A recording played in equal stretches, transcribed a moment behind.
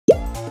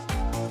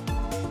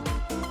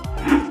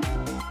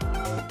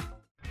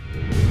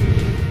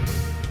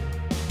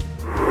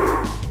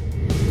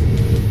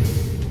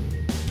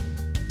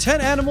10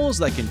 animals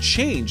that can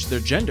change their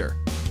gender.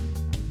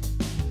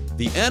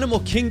 The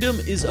animal kingdom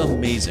is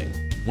amazing.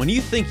 When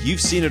you think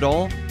you've seen it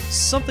all,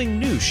 something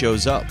new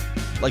shows up,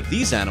 like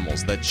these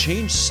animals that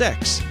change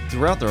sex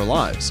throughout their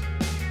lives.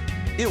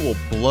 It will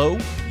blow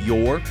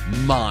your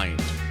mind.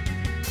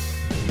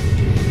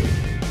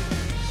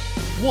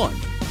 1.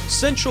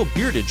 Central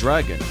bearded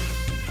dragon.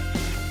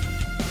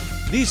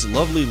 These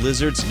lovely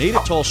lizards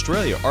native to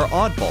Australia are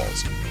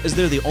oddballs, as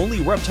they're the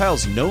only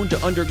reptiles known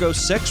to undergo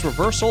sex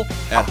reversal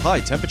at high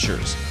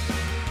temperatures.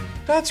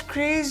 That's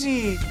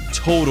crazy.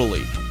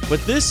 Totally. But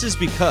this is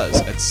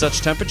because, at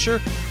such temperature,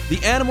 the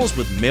animals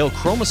with male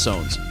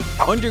chromosomes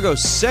undergo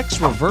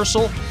sex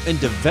reversal and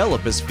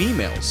develop as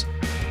females.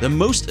 The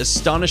most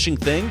astonishing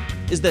thing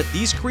is that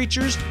these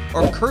creatures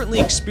are currently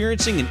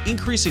experiencing an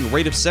increasing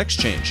rate of sex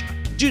change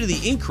due to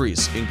the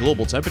increase in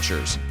global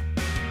temperatures.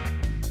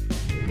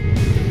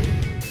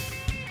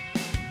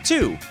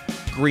 2.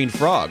 Green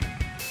frog.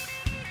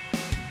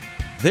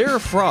 There are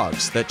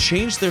frogs that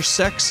change their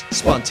sex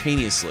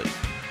spontaneously,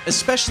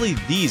 especially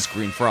these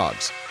green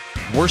frogs.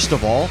 Worst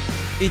of all,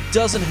 it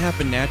doesn't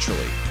happen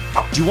naturally.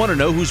 Do you want to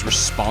know who's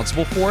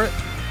responsible for it?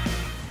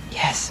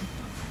 Yes.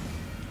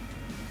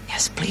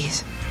 Yes,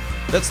 please.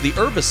 That's the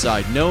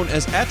herbicide known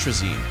as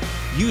ATRAZINE,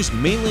 used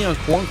mainly on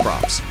corn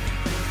crops.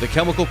 The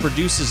chemical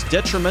produces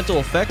detrimental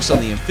effects on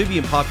the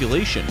amphibian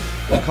population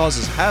and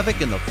causes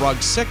havoc in the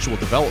frog's sexual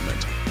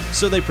development.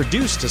 So they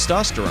produce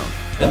testosterone,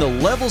 and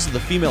the levels of the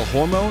female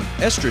hormone,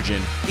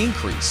 estrogen,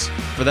 increase.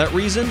 For that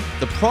reason,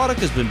 the product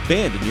has been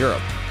banned in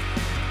Europe.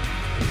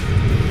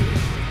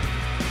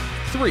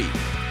 3.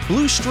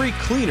 Bluestreak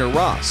cleaner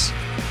wrasse.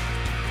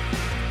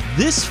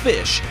 This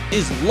fish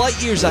is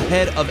light years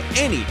ahead of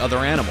any other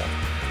animal,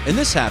 and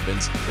this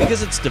happens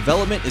because its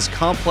development is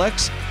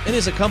complex and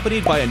is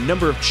accompanied by a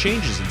number of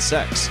changes in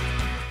sex.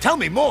 Tell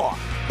me more.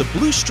 The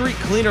Bluestreak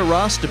cleaner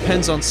wrasse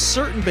depends on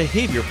certain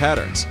behavior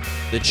patterns.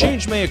 The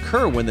change may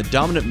occur when the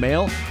dominant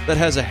male that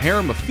has a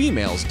harem of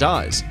females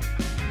dies.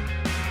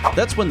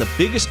 That's when the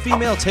biggest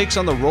female takes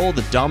on the role of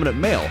the dominant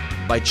male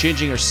by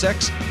changing her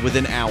sex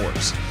within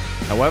hours.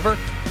 However,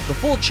 the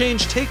full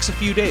change takes a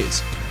few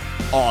days.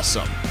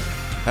 Awesome!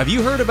 Have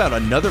you heard about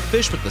another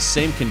fish with the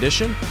same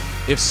condition?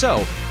 If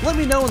so, let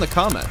me know in the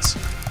comments.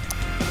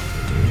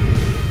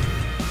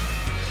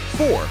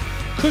 4.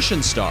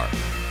 Cushion star.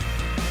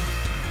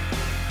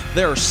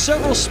 There are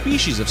several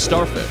species of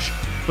starfish,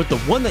 but the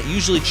one that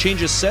usually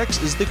changes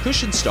sex is the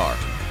cushion star.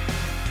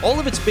 All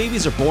of its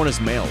babies are born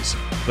as males,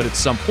 but at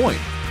some point,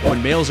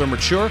 when males are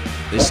mature,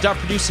 they stop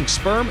producing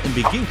sperm and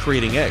begin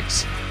creating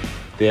eggs.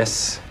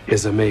 This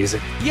is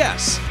amazing.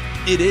 Yes,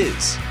 it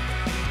is.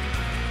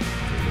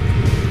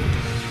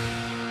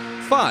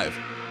 5.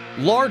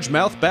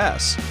 Largemouth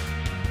bass.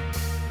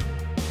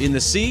 In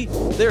the sea,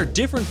 there are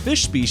different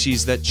fish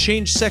species that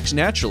change sex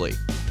naturally.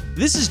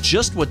 This is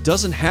just what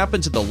doesn't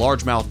happen to the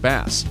largemouth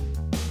bass,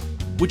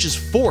 which is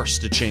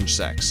forced to change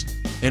sex.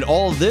 And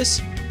all of this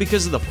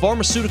because of the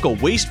pharmaceutical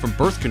waste from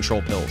birth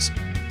control pills,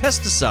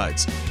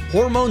 pesticides,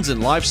 hormones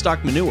in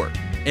livestock manure,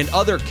 and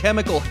other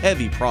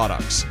chemical-heavy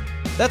products.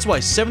 That's why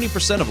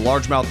 70% of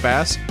largemouth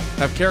bass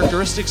have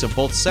characteristics of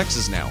both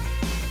sexes now.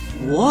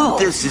 Whoa!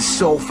 This is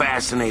so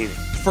fascinating.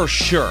 For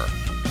sure.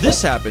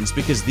 This happens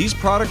because these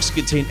products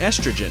contain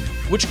estrogen,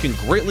 which can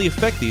greatly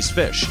affect these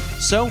fish.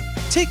 So,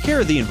 take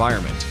care of the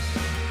environment.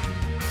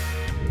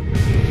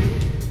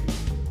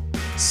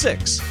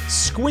 6.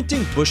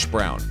 Squinting bush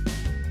brown.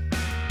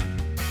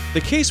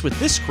 The case with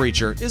this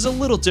creature is a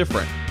little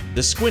different.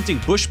 The squinting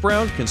bush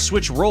brown can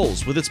switch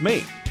roles with its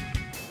mate.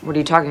 What are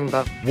you talking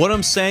about? What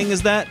I'm saying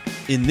is that,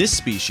 in this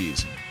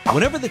species,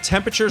 whenever the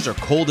temperatures are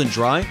cold and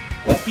dry,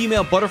 the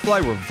female butterfly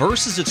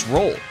reverses its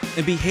role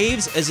and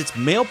behaves as its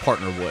male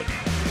partner would.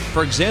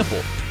 For example,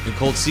 in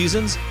cold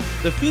seasons,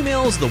 the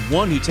female is the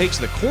one who takes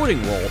the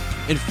courting role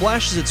and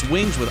flashes its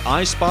wings with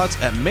eye spots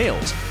at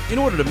males in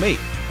order to mate.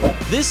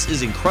 This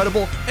is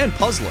incredible and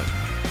puzzling.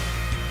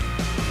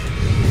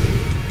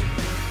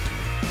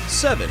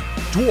 7.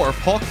 Dwarf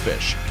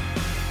hawkfish.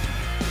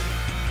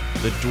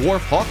 The dwarf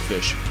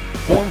hawkfish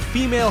form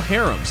female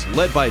harems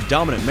led by a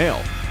dominant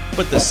male,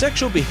 but the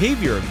sexual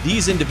behavior of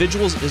these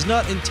individuals is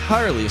not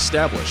entirely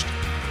established.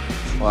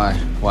 Why?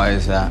 Why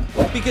is that?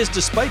 Because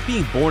despite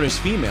being born as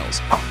females,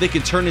 they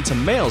can turn into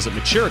males at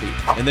maturity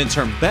and then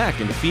turn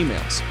back into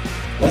females.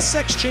 The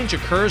sex change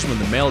occurs when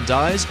the male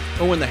dies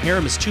or when the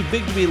harem is too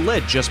big to be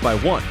led just by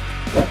one.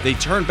 They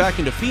turn back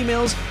into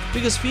females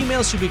because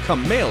females who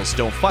become males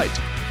don't fight,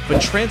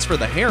 but transfer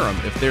the harem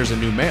if there's a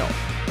new male.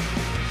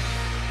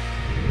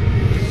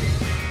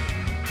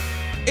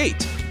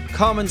 8.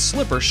 Common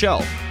slipper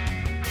shell.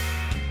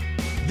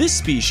 This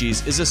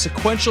species is a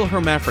sequential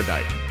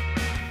hermaphrodite.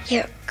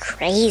 You're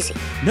crazy.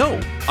 No,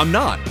 I'm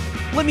not.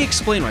 Let me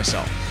explain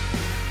myself.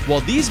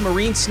 While these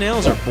marine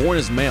snails are born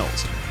as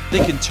males,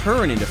 they can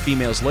turn into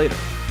females later.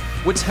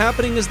 What's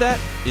happening is that,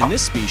 in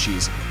this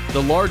species,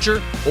 the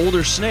larger,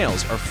 older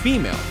snails are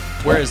female,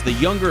 whereas the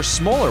younger,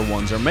 smaller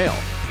ones are male.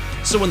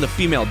 So when the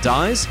female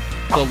dies,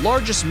 the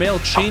largest male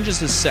changes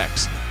his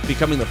sex,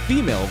 becoming the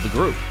female of the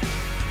group.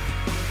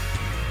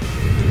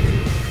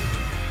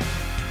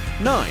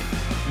 9.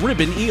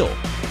 Ribbon eel.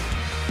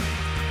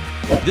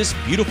 This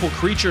beautiful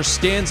creature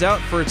stands out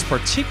for its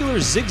particular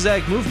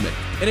zigzag movement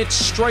and its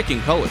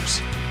striking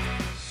colors.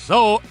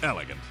 So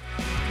elegant.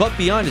 But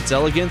beyond its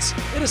elegance,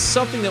 it is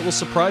something that will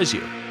surprise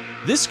you.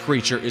 This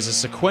creature is a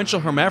sequential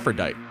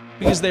hermaphrodite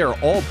because they are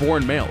all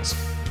born males,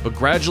 but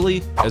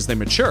gradually, as they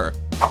mature,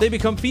 they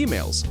become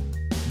females.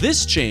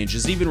 This change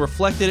is even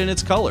reflected in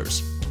its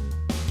colors.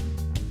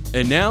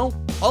 And now,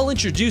 I'll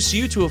introduce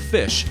you to a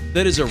fish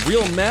that is a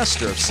real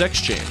master of sex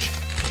change.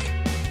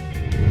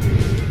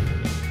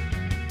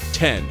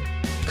 10.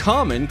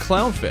 Common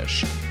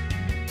clownfish.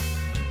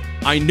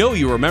 I know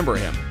you remember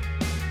him.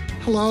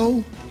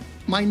 Hello,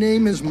 my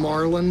name is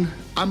Marlin.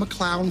 I'm a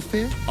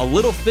clownfish. A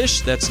little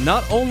fish that's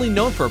not only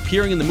known for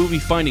appearing in the movie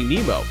Finding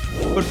Nemo,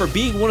 but for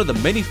being one of the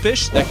many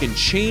fish that can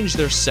change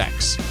their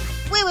sex.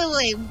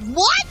 Wait,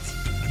 what?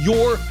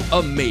 You're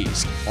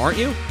amazed, aren't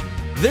you?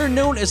 They're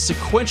known as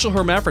sequential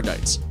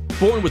hermaphrodites,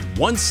 born with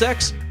one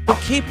sex, but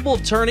capable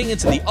of turning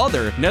into the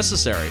other if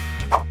necessary.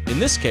 In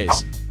this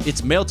case,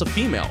 it's male to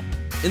female,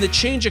 and the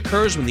change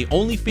occurs when the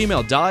only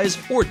female dies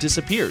or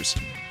disappears.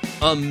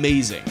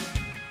 Amazing.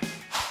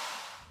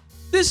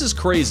 This is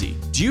crazy.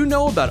 Do you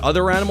know about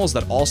other animals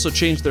that also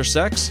change their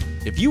sex?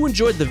 If you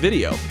enjoyed the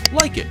video,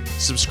 like it,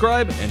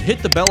 subscribe, and hit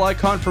the bell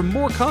icon for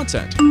more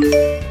content.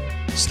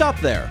 Stop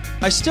there.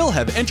 I still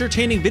have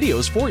entertaining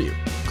videos for you.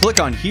 Click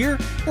on here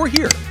or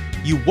here.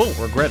 You won't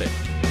regret it.